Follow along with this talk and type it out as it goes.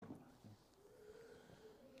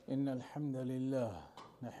إن الحمد لله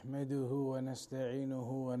نحمده ونستعينه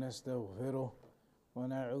ونستغفره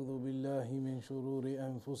ونعوذ بالله من شرور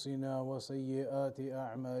أنفسنا وسيئات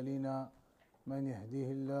أعمالنا من يهده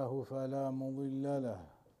الله فلا مضل له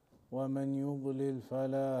ومن يضلل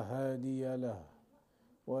فلا هادي له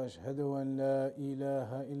وأشهد أن لا إله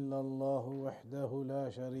إلا الله وحده لا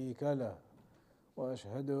شريك له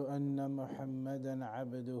وأشهد أن محمدا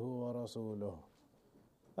عبده ورسوله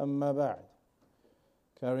أما بعد.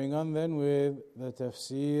 Carrying on then with the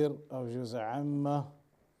tafsir of Juz' Amma.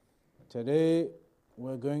 Today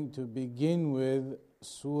we're going to begin with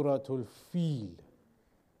Suratul Fil,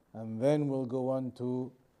 and then we'll go on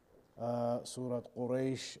to Surat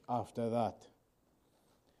Quraysh after that.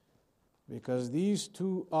 Because these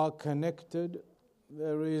two are connected,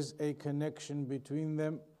 there is a connection between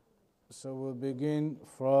them. So we'll begin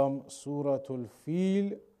from Suratul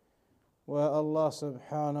Fil, where Allah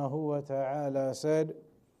subhanahu wa ta'ala said,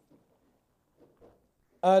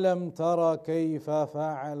 أَلَمْ تَرَ كَيْفَ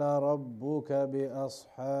فَعَلَ رَبُّكَ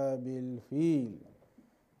بِأَصْحَابِ الْفِيلِ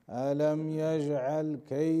أَلَمْ يَجْعَلْ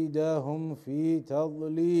كَيْدَهُمْ فِي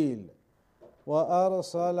تَضْلِيلٍ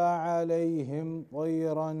وَأَرْسَلَ عَلَيْهِمْ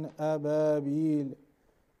طَيْرًا أَبَابِيلَ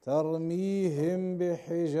تَرْمِيهِمْ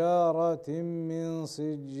بِحِجَارَةٍ مِّن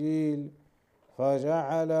سِجِّيلٍ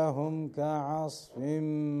فَجَعَلَهُمْ كَعَصْفٍ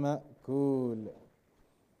مَأْكُولٍ.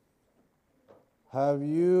 Have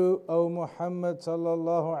you, O Muhammad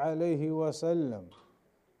sallallahu alayhi wasallam,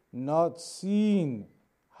 not seen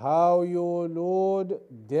how your Lord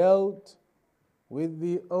dealt with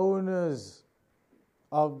the owners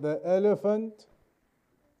of the elephant?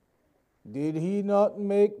 Did he not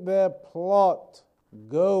make their plot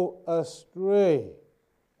go astray?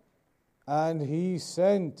 And he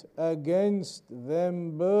sent against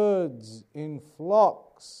them birds in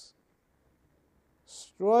flocks,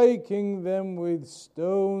 striking them with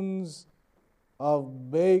stones of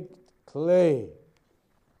baked clay.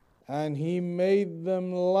 And he made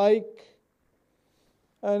them like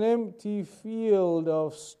an empty field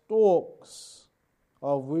of stalks,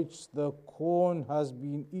 of which the corn has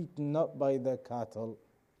been eaten up by the cattle.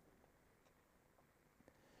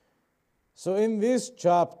 So in this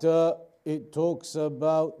chapter, it talks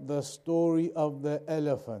about the story of the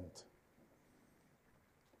elephant.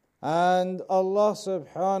 And Allah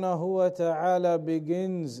subhanahu wa ta'ala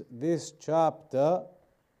begins this chapter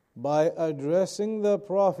by addressing the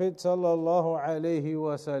Prophet sallallahu alayhi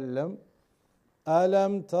wa sallam,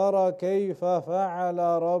 أَلَمْ تَرَ كَيْفَ فَعَلَ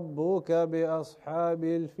رَبُّكَ بِأَصْحَابِ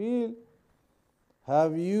الْفِيلِ.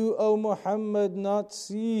 Have you, O Muhammad, not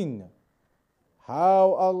seen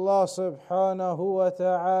how Allah subhanahu wa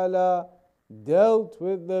ta'ala dealt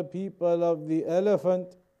with the people of the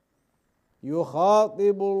elephant?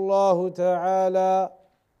 يخاطب الله تعالى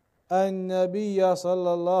النبي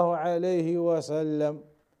صلى الله عليه وسلم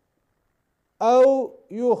أو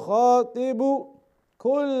يخاطب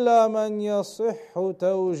كل من يصح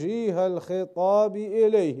توجيه الخطاب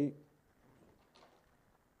إليه.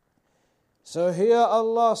 So here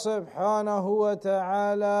Allah subhanahu wa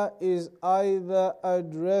ta'ala is either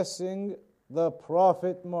addressing the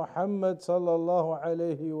Prophet Muhammad sallallahu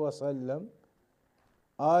alayhi wa sallam,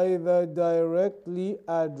 either directly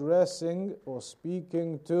addressing or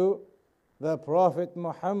speaking to the Prophet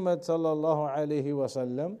Muhammad sallallahu alayhi wa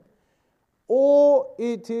sallam, or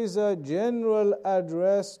it is a general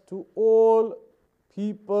address to all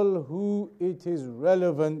people who it is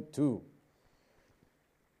relevant to.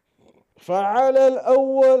 فعلى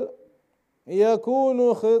الأول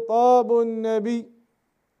يكون خطاب النبي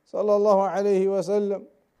صلى الله عليه وسلم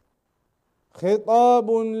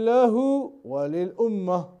خطاب له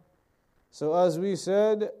وللأمة. So as we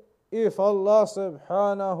said, if Allah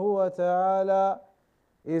subhanahu wa ta'ala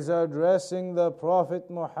is addressing the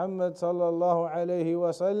Prophet Muhammad sallallahu alayhi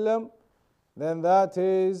wa sallam, then that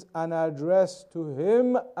is an address to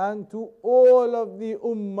him and to all of the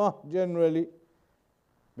ummah generally.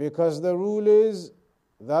 Because the rule is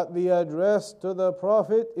that the address to the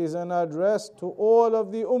Prophet is an address to all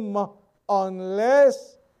of the ummah,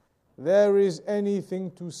 unless there is anything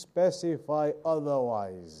to specify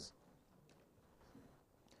otherwise.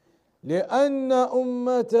 لأن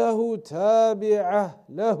أمته تابعة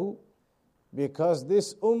له. Because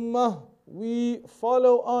this ummah we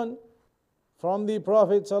follow on from the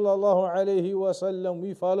Prophet sallallahu alaihi wasallam,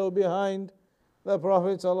 we follow behind the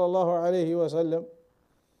Prophet sallallahu alaihi wasallam.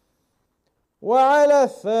 وعلى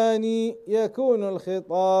الثاني يكون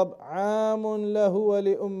الخطاب عام له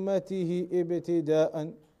ولأمته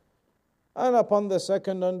ابتداءً. And upon the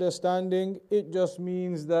second understanding, it just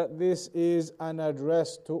means that this is an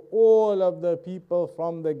address to all of the people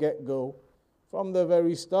from the get-go, From the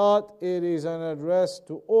very start, it is an address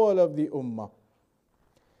to all of the ummah.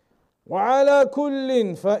 وعلى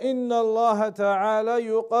كل فإن الله تعالى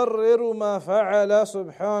يقرر ما فعل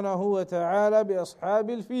سبحانه وتعالى بأصحاب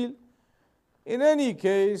الفيل. In any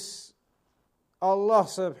case, Allah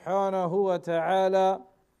subhanahu wa ta'ala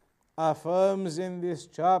affirms in this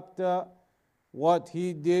chapter what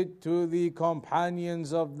He did to the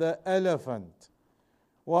companions of the elephant.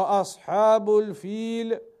 وأصحاب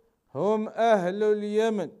الفيل هم أهل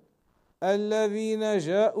اليمن الذين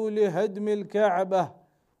جاءوا لهدم الكعبة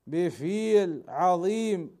بفيل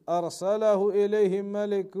عظيم أرسله إليهم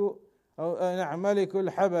ملك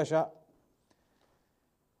الحبشة.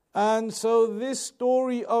 And so this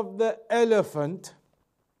story of the elephant,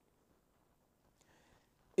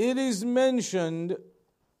 it is mentioned,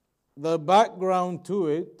 the background to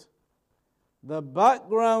it. The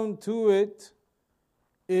background to it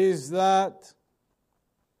is that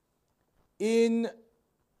in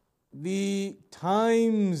the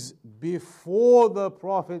times before the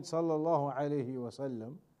Prophet sallallahu alaihi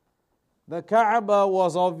wasallam, the Kaaba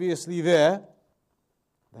was obviously there.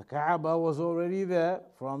 The Kaaba was already there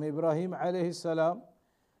from Ibrahim alayhi salam,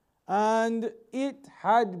 and it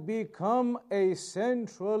had become a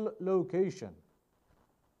central location.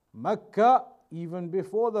 Mecca, even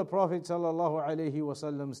before the Prophet sallallahu alaihi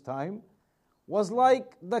wasallam's time, was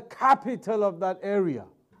like the capital of that area.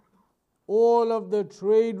 All of the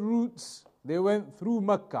trade routes, they went through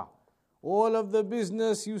Mecca. All of the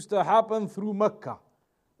business used to happen through Mecca.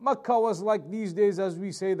 Mecca was like these days, as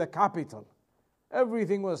we say, the capital.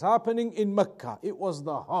 Everything was happening in Mecca. It was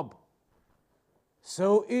the hub.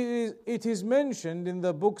 So it is mentioned in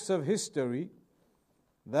the books of history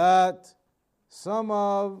that some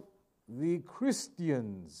of the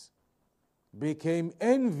Christians became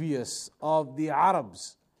envious of the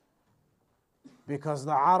Arabs because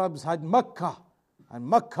the Arabs had Mecca, and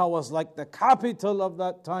Mecca was like the capital of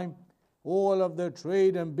that time. All of the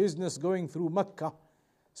trade and business going through Mecca.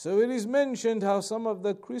 So it is mentioned how some of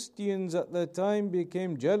the Christians at the time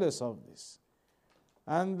became jealous of this.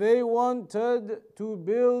 And they wanted to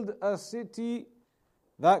build a city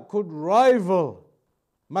that could rival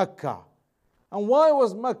Mecca. And why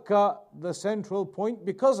was Mecca the central point?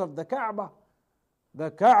 Because of the Kaaba. The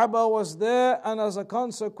Kaaba was there, and as a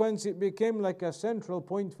consequence it became like a central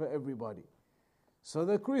point for everybody. So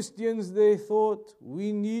the Christians, they thought,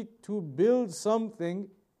 we need to build something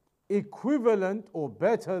equivalent or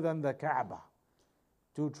better than the Kaaba,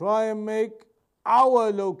 to try and make our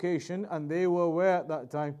location, and they were where at that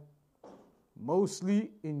time?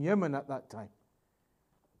 Mostly in Yemen at that time.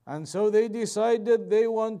 And so they decided they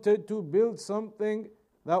wanted to build something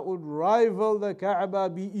that would rival the Kaaba,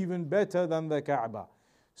 be even better than the Kaaba.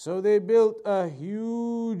 So they built a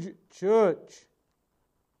huge church.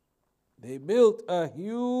 They built a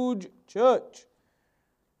huge church.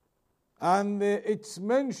 And it's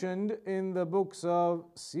mentioned in the books of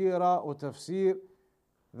Sirah or Tafsir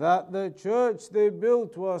that the church they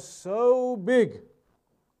built was so big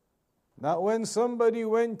that when somebody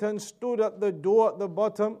went and stood at the door at the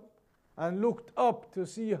bottom and looked up to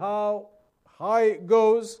see how high it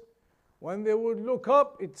goes, when they would look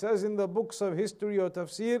up, it says in the books of history or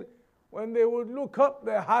Tafsir, when they would look up,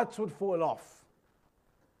 their hats would fall off.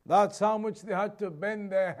 That's how much they had to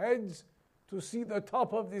bend their heads to see the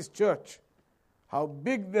top of this church, how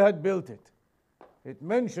big they had built it. It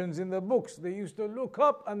mentions in the books, they used to look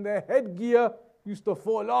up and their headgear used to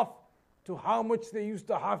fall off, to how much they used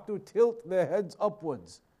to have to tilt their heads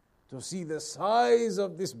upwards to see the size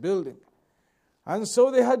of this building. And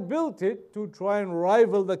so they had built it to try and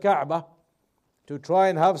rival the Kaaba, to try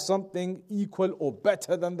and have something equal or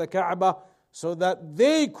better than the Kaaba, so that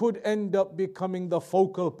they could end up becoming the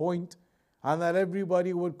focal point, and that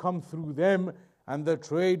everybody would come through them, and the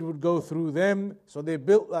trade would go through them. So they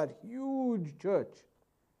built that huge church.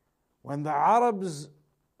 When the Arabs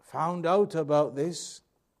found out about this,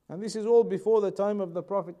 and this is all before the time of the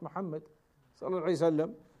Prophet Muhammad sallallahu alaihi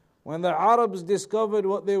wasallam, when the Arabs discovered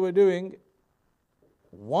what they were doing,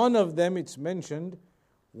 one of them, it's mentioned,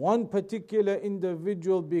 one particular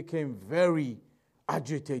individual became very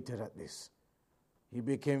agitated at this. He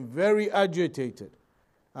became very agitated.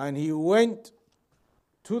 And he went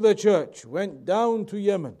to the church, went down to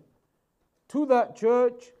Yemen, to that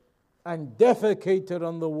church, and defecated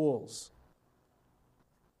on the walls.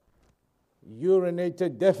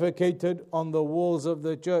 Urinated, defecated on the walls of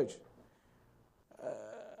the church.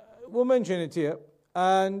 We'll mention it here.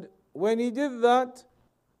 And when he did that,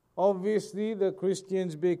 obviously the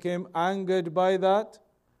Christians became angered by that.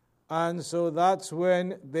 And so that's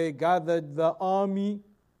when they gathered the army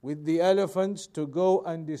with the elephants to go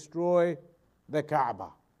and destroy the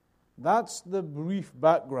Kaaba. That's the brief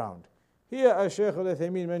background. Here, as Shaykh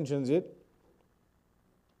al-Uthaymeen mentions it,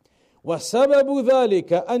 وسبب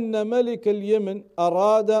ذلك أن ملك اليمن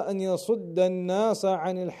أراد أن يصد الناس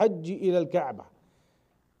عن الحج إلى الكعبة.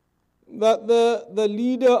 That the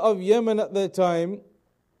leader of Yemen at the time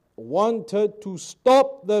wanted to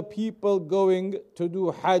stop the people going to do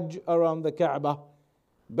Hajj around the Kaaba.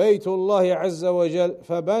 بيت الله عز وجل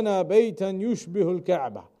فبنى بيتا يشبه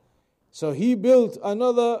الكعبة. So he built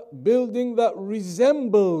another building that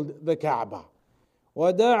resembled the Kaaba.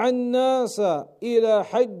 وَدَعَ النَّاسَ إِلَى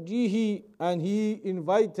حَجِّهِ, and he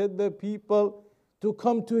invited the people to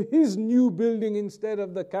come to his new building instead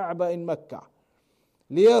of the Kaaba in Mecca.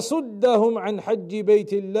 لِيَصُدَّهُمْ عَنْ حَجِّ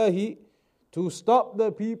بَيْتِ اللَّهِ, to stop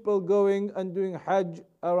the people going and doing Hajj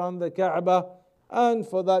around the Kaaba, and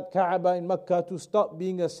for that Kaaba in Mecca to stop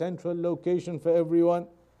being a central location for everyone.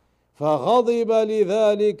 فَغَضِبَ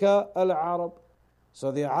لِذَلِكَ الْعَرَبِ.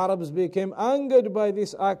 So the Arabs became angered by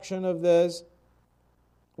this action of theirs.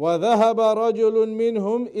 وذهب رجل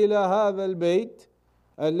منهم إلى هذا البيت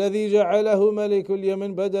الذي جعله ملك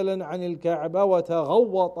اليمن بدلا عن الكعبة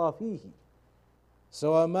وتغوط فيه.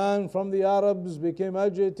 So a man from the Arabs became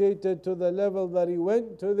agitated to the level that he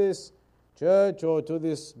went to this church or to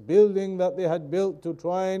this building that they had built to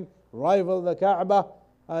try and rival the Kaaba,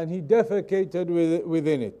 and he defecated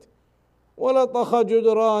within it. وَلَطَخَ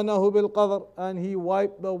جُدْرَانَهُ بِالْقَذْرِ, and he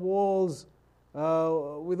wiped the walls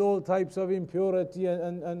with all types of impurity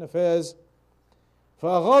and affairs.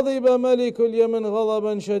 فَغَضِبَ مَلِكُ الْيَمَنِ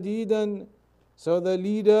غَضَبًا شَدِيدًا. So the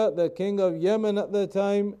leader, the king of Yemen at the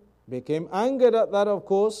time, became angered at that, of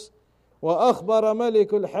course. وَأَخْبَرَ مَلِكُ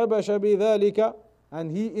الْحَبَشَ بِذَلِكَ, and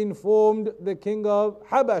he informed the king of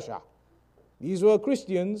Habasha. These were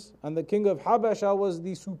Christians, and the king of Habasha was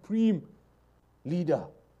the supreme leader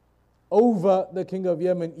over the king of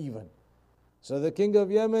Yemen even. So the king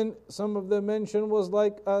of Yemen, some of them mention, was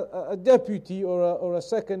like a deputy or a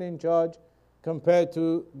second in charge compared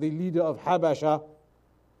to the leader of Habasha.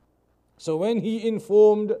 So when he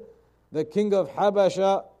informed the king of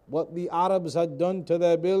Habasha what the Arabs had done to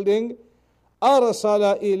their building,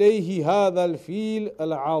 أرسل إليه هذا الفيل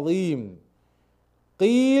العظيم.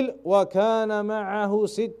 قيل وكان معه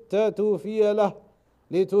ستة فيلة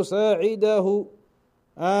لتساعده.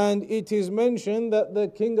 And it is mentioned that the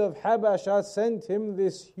king of Habasha sent him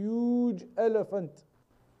this huge elephant.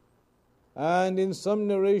 And in some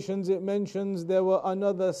narrations it mentions there were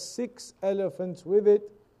another 6 elephants with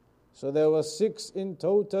it. So there were 6 in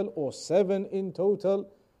total or 7 in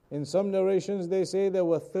total. In some narrations they say there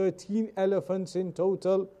were 13 elephants in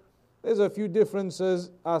total. There's a few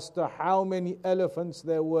differences as to how many elephants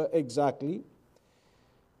there were exactly.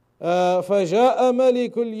 فَجَاءَ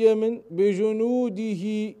مَلِكُ الْيَمَنِ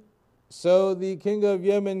بِجُنُودِهِ. So the king of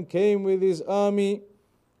Yemen came with his army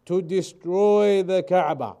to destroy the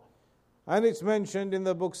Kaaba. And it's mentioned in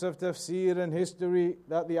the books of tafsir and history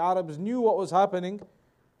that the Arabs knew what was happening,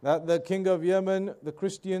 that the king of Yemen, the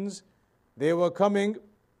Christians, they were coming,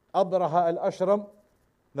 Abraha al-Ashram,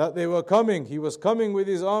 that they were coming. He was coming with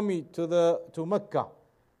his army to Mecca.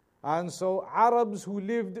 And so Arabs who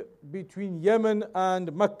lived between Yemen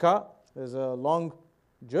and Mecca, there's a long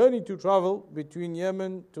journey to travel between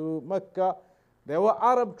Yemen to Mecca. There were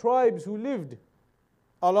Arab tribes who lived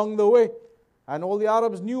along the way. And all the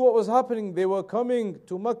Arabs knew what was happening. They were coming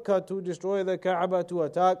to Mecca to destroy the Kaaba, to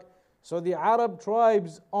attack. So the Arab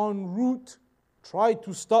tribes en route tried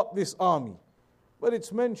to stop this army. But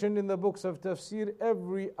it's mentioned in the books of tafsir,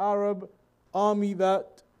 every Arab army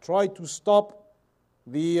that tried to stop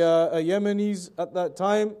the Yemenis at that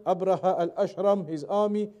time, Abraha al-Ashram, his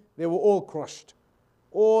army, they were all crushed.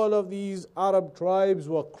 All of these Arab tribes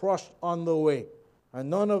were crushed on the way. And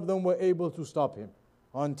none of them were able to stop him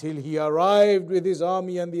until he arrived with his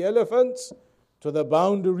army and the elephants to the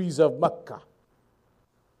boundaries of Mecca.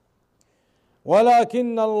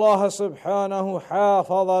 وَلَكِنَّ اللَّهَ سُبْحَانَهُ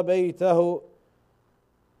حَافَظَ بَيْتَهُ.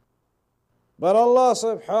 But Allah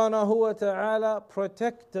subhanahu wa ta'ala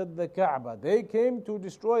protected the Kaaba. They came to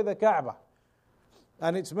destroy the Kaaba.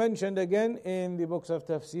 And it's mentioned again in the books of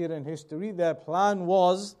tafsir and history, their plan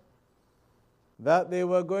was that they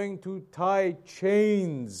were going to tie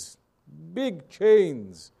chains, big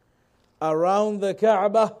chains, around the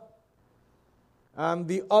Kaaba, and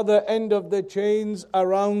the other end of the chains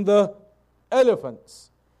around the elephants.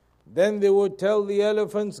 Then they would tell the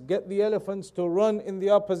elephants, get the elephants to run in the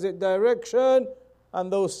opposite direction, and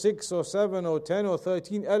those 6 or 7 or 10 or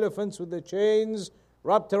 13 elephants with the chains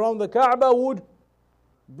wrapped around the Kaaba would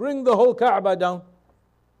bring the whole Kaaba down,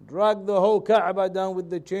 drag the whole Kaaba down with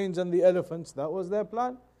the chains and the elephants. That was their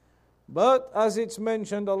plan. But as it's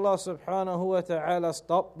mentioned, Allah subhanahu wa ta'ala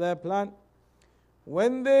stopped their plan.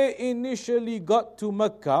 When they initially got to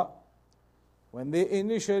Mecca,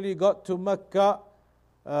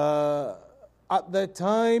 at the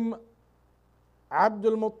time,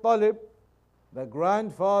 Abdul Muttalib, the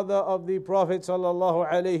grandfather of the Prophet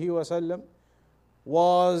sallallahu alaihi wasallam,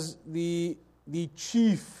 was the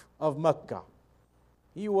chief of Mecca.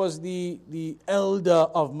 He was the elder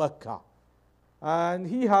of Mecca. And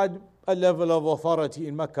he had a level of authority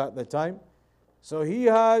in Mecca at the time. So he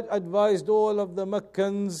had advised all of the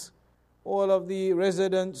Meccans, all of the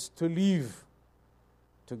residents to leave,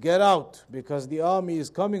 to get out, because the army is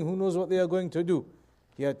coming. Who knows what they are going to do?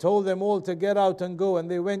 He had told them all to get out and go, and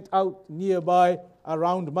they went out nearby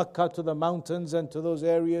around Mecca to the mountains and to those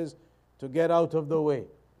areas to get out of the way.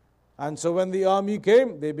 And so when the army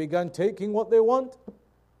came, they began taking what they want.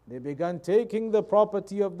 They began taking the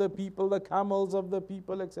property of the people, the camels of the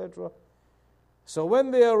people, etc. So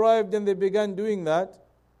when they arrived and they began doing that,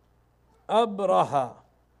 Abraha,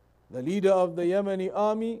 the leader of the Yemeni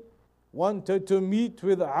army, wanted to meet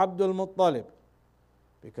with Abdul Muttalib,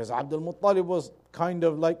 because Abdul Muttalib was kind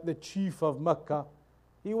of like the chief of Mecca.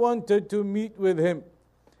 He wanted to meet with him.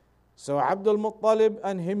 So Abdul Muttalib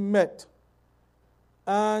and him met.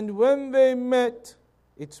 And when they met,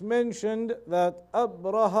 it's mentioned that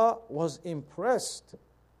Abraha was impressed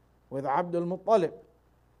with Abdul Muttalib.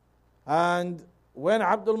 And when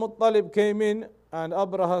Abdul Muttalib came in, and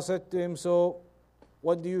Abraha said to him, "So,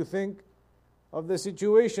 what do you think of the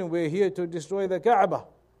situation? We're here to destroy the Kaaba."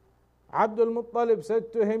 Abdul Muttalib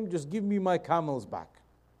said to him, "Just give me my camels back.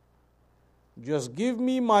 Just give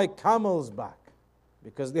me my camels back."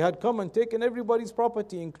 Because they had come and taken everybody's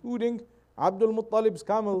property, including Abdul Muttalib's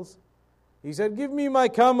camels. He said, "Give me my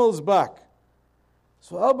camels back."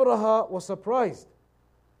 So Abraha was surprised.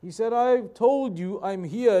 He said, "I've told you I'm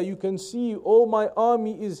here. You can see all my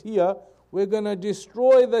army is here. We're going to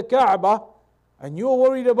destroy the Kaaba, and you're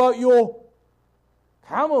worried about your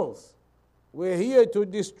camels. We're here to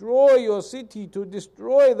destroy your city, to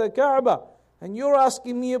destroy the Kaaba, and you're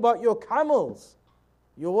asking me about your camels.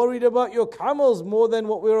 You're worried about your camels more than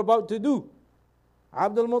what we're about to do."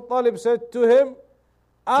 Abdul Muttalib said to him,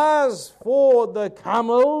 "As for the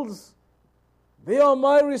camels, they are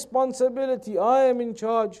my responsibility. I am in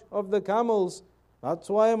charge of the camels. That's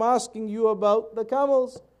why I'm asking you about the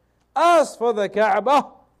camels. As for the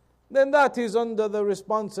Kaaba, then that is under the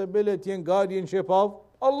responsibility and guardianship of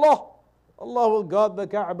Allah. Allah will guard the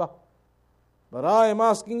Kaaba. But I am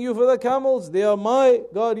asking you for the camels. They are my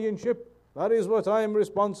guardianship. That is what I am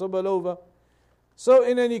responsible over." So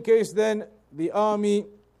in any case then, the army,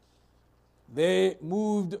 they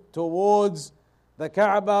moved towards the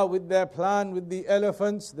Kaaba with their plan with the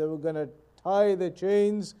elephants. They were going to tie the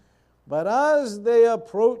chains. But as they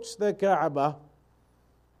approached the Kaaba,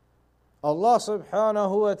 Allah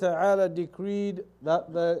subhanahu wa ta'ala decreed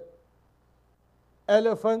that the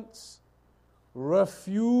elephants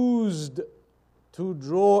refused to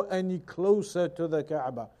draw any closer to the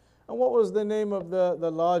Kaaba. And what was the name of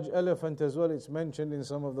the large elephant as well? It's mentioned in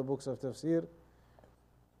some of the books of tafsir.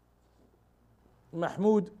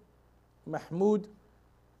 Mahmud.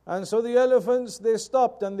 And so the elephants, they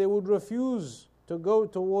stopped and they would refuse to go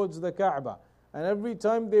towards the Kaaba. And every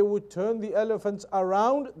time they would turn the elephants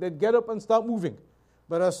around, they'd get up and start moving.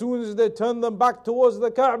 But as soon as they turned them back towards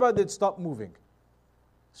the Kaaba, they'd stop moving.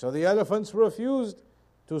 So the elephants refused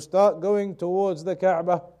to start going towards the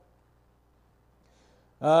Kaaba.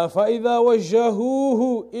 فَإِذَا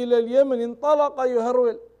وَجَّهُوهُ إِلَى الْيَمَنِ انطَلَقَ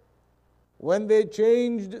يُهَرْوِلْ. When they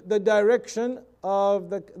changed the direction of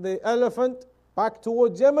the elephant back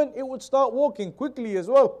towards Yemen, it would start walking quickly as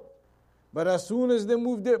well. But as soon as they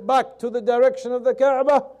moved it back to the direction of the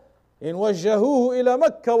Kaaba, in وَجَّهُوهُ إِلَى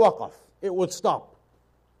مَكَّةَ وَقَفْ. It would stop.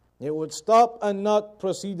 It would stop and not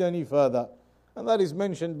proceed any further. And that is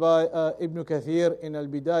mentioned by Ibn Kathir in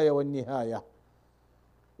Al-Bidayah wal-Nihayah.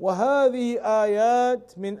 وهذه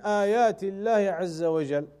آيات من آيات الله عز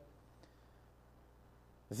وجل.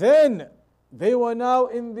 Then they were now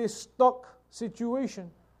in this stuck situation.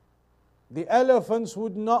 The elephants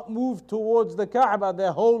would not move towards the Kaaba.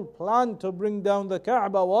 Their whole plan to bring down the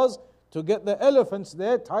Kaaba was to get the elephants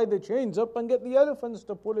there, tie the chains up and get the elephants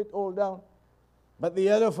to pull it all down. But the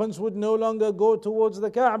elephants would no longer go towards the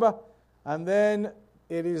Kaaba. And then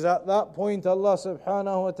it is at that point Allah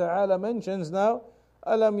subhanahu wa ta'ala mentions now,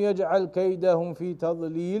 أَلَمْ يَجْعَلْ كَيْدَهُمْ فِي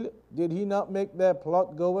تَضْلِيلٍ. Did He not make their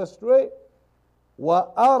plot go astray?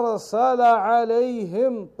 وَأَرْسَلَ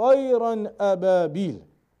عَلَيْهِمْ طَيْرًا أَبَابِيلٍ.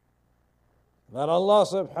 That Allah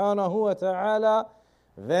subhanahu wa ta'ala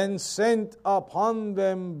then sent upon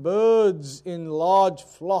them birds in large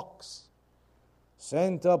flocks.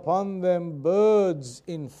 Sent upon them birds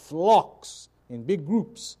in flocks, in big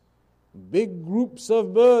groups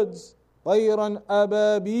of birds. طيرا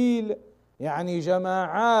أبابيل يعني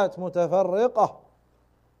جماعات متفرقة.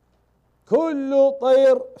 كل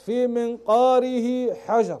طير في منقاره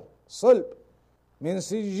حجر صلب من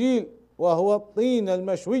سجيل وهو الطين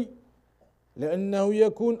المشوي، لأنه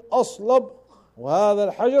يكون أصلب، وهذا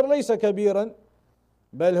الحجر ليس كبيرا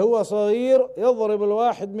بل هو صغير، يضرب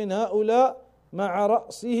الواحد من هؤلاء مع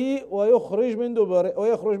رأسه ويخرج من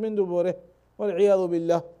دبره والعياذ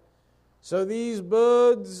بالله. So these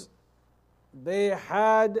birds, they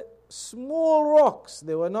had small rocks.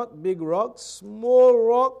 They were not big rocks, small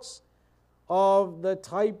rocks of the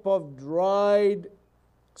type of dried,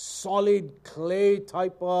 solid clay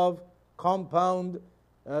type of compound,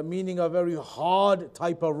 meaning a very hard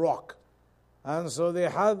type of rock. And so they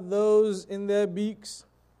had those in their beaks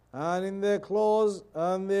and in their claws,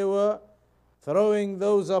 and they were throwing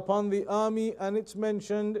those upon the army. And it's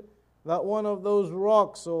mentioned that one of those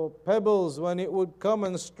rocks or pebbles, when it would come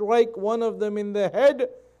and strike one of them in the head,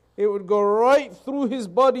 it would go right through his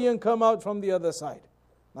body and come out from the other side.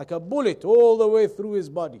 Like a bullet all the way through his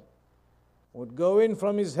body. Would go in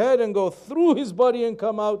from his head and go through his body and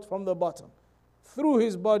come out from the bottom. Through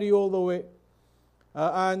his body all the way.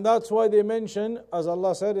 And that's why they mention, as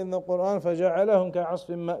Allah said in the Quran, فَجَعَلَهُمْ كَعَصْفٍ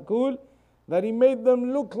مَأْكُولٍ, that He made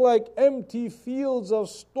them look like empty fields of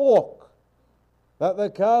stalk that the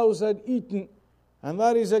cows had eaten. And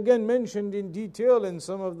that is again mentioned in detail in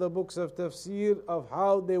some of the books of tafsir of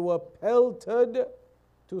how they were pelted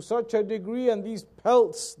to such a degree, and these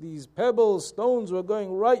pelts, these pebbles, stones were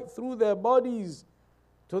going right through their bodies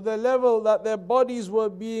to the level that their bodies were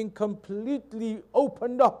being completely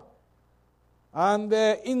opened up and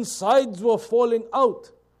their insides were falling out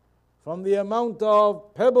from the amount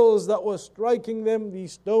of pebbles that were striking them,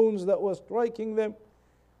 these stones that were striking them,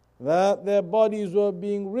 that their bodies were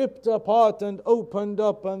being ripped apart and opened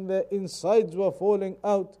up and their insides were falling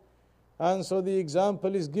out. And so the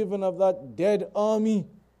example is given of that dead army,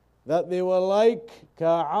 that they were like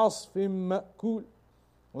كَعَصْفٍ مَأْكُولٍ,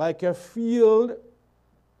 like a field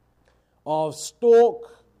of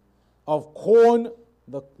stalk, of corn,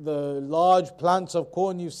 the large plants of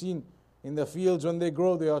corn you've seen in the fields when they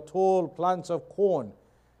grow, they are tall plants of corn.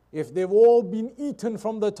 If they've all been eaten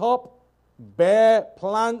from the top, bare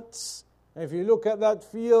plants, if you look at that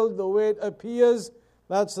field, the way it appears,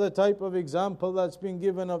 that's the type of example that's been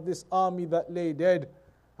given of this army that lay dead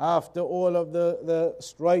after all of the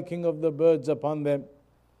striking of the birds upon them.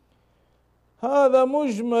 هذا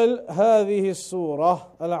مجمل هذه السورة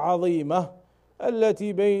العظيمة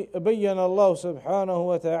التي بين الله سبحانه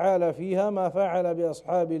وتعالى فيها ما فعل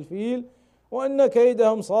بأصحاب الفيل وأن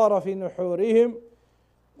كيدهم صار في نحورهم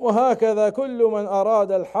وهكذا كل من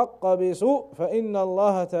أراد الحق بسوء فإن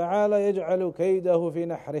الله تعالى يجعل كيده في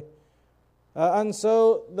نحره. And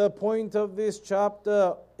so the point of this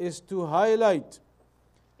chapter is to highlight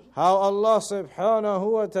how Allah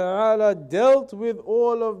subhanahu wa ta'ala dealt with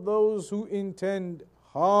all of those who intend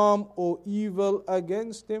harm or evil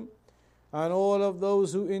against Him, and all of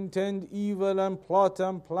those who intend evil and plot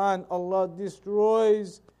and plan, Allah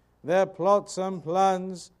destroys their plots and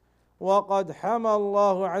plans. وقد حمى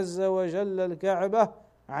الله عز وجل الكعبة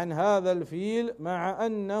عن هذا الفيل مع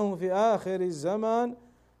أنه في آخر الزمان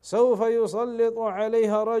سوف يسلط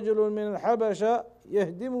عليها رجل من الحبشة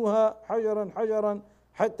يهدمها حجرا حجرا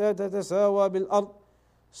حتى تتساوى بالأرض.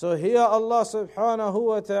 So here Allah subhanahu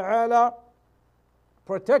wa ta'ala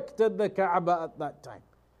protected the Kaaba at that time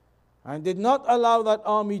and did not allow that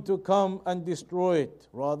army to come and destroy it.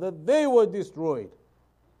 Rather, they were destroyed.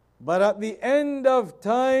 But at the end of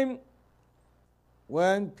time,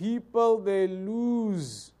 when people, they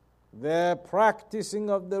lose their practicing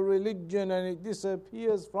of the religion and it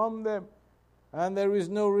disappears from them, and there is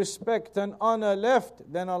no respect and honor left,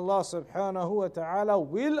 then Allah subhanahu wa ta'ala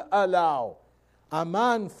will allow a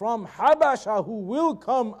man from Habasha who will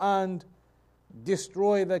come and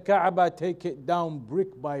destroy the Kaaba, take it down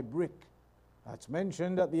brick by brick. That's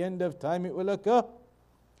mentioned at the end of time, it will occur.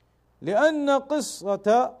 لأن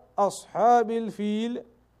قصة أصحاب الفيل.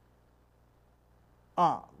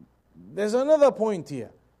 There's another point here.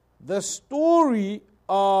 The story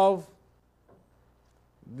of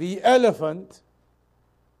the elephant,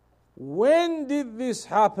 when did this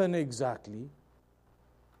happen exactly?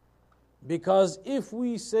 Because if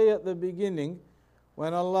we say at the beginning,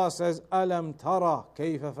 when Allah says, أَلَمْ تَرَى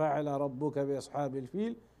كَيْفَ فَعَلَ رَبُّكَ بِأَصْحَابِ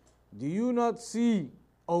الْفِيلِ, do you not see,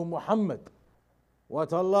 O Muhammad,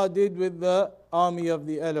 what Allah did with the army of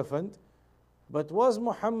the elephant? But was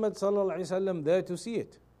Muhammad sallallahu alaihi wasallam there to see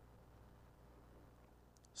it?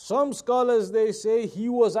 Some scholars, they say he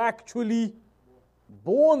was actually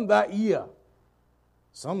born that year.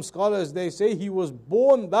 Some scholars, they say he was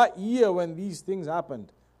born that year when these things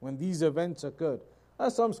happened, when these events occurred.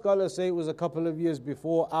 And some scholars say it was a couple of years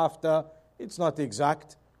before, after. It's not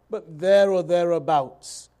exact, but there or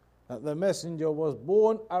thereabouts. That the messenger was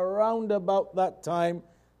born around about that time,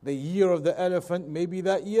 the year of the elephant, maybe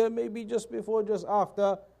that year, maybe just before, just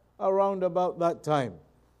after, around about that time.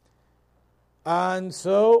 And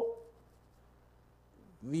so,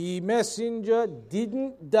 the messenger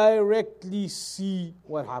didn't directly see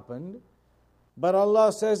what happened, but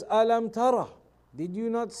Allah says, Alam tara, did you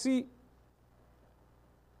not see?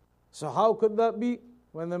 So how could that be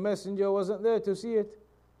when the messenger wasn't there to see it?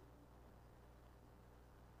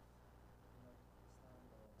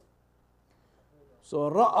 So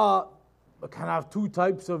ra'a can have two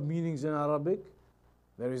types of meanings in Arabic.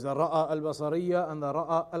 There is the ra'a al-basariya and the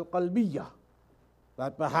ra'a al-qalbiya.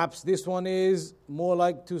 That perhaps this one is more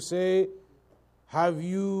like to say, have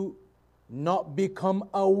you not become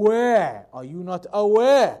aware? Are you not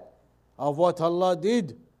aware of what Allah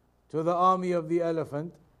did to the army of the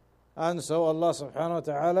elephant? And so Allah subhanahu wa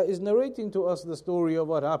ta'ala is narrating to us the story of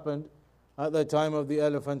what happened at the time of the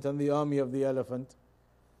elephant and the army of the elephant.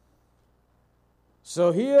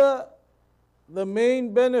 So here, the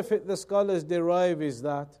main benefit the scholars derive is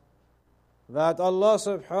that Allah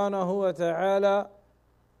subhanahu wa ta'ala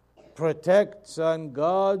protects and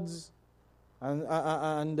guards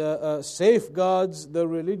and safeguards the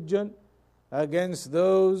religion against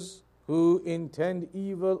those who intend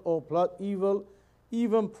evil or plot evil.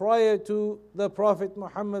 Even prior to the Prophet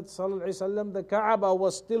Muhammad sallallahu alaihi wasallam, the Kaaba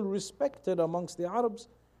was still respected amongst the Arabs.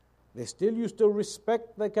 They still used to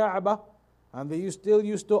respect the Kaaba, and they still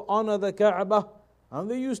used to honor the Kaaba, and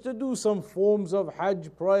they used to do some forms of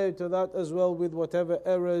Hajj prior to that as well, with whatever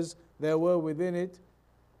errors there were within it.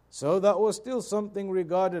 So that was still something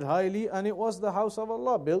regarded highly, and it was the house of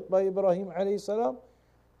Allah, built by Ibrahim alayhi salam.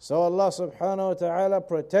 So Allah subhanahu wa ta'ala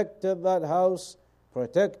protected that house,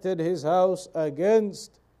 protected His house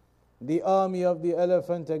against the army of the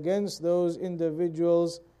elephant, against those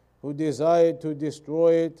individuals who desired to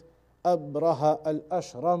destroy it. Abraha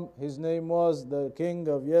al-Ashram, his name was, the king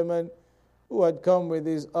of Yemen, who had come with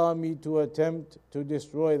his army to attempt to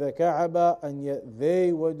destroy the Kaaba, and yet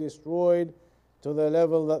they were destroyed to the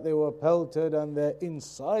level that they were pelted and their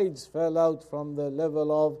insides fell out from the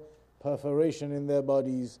level of perforation in their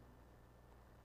bodies.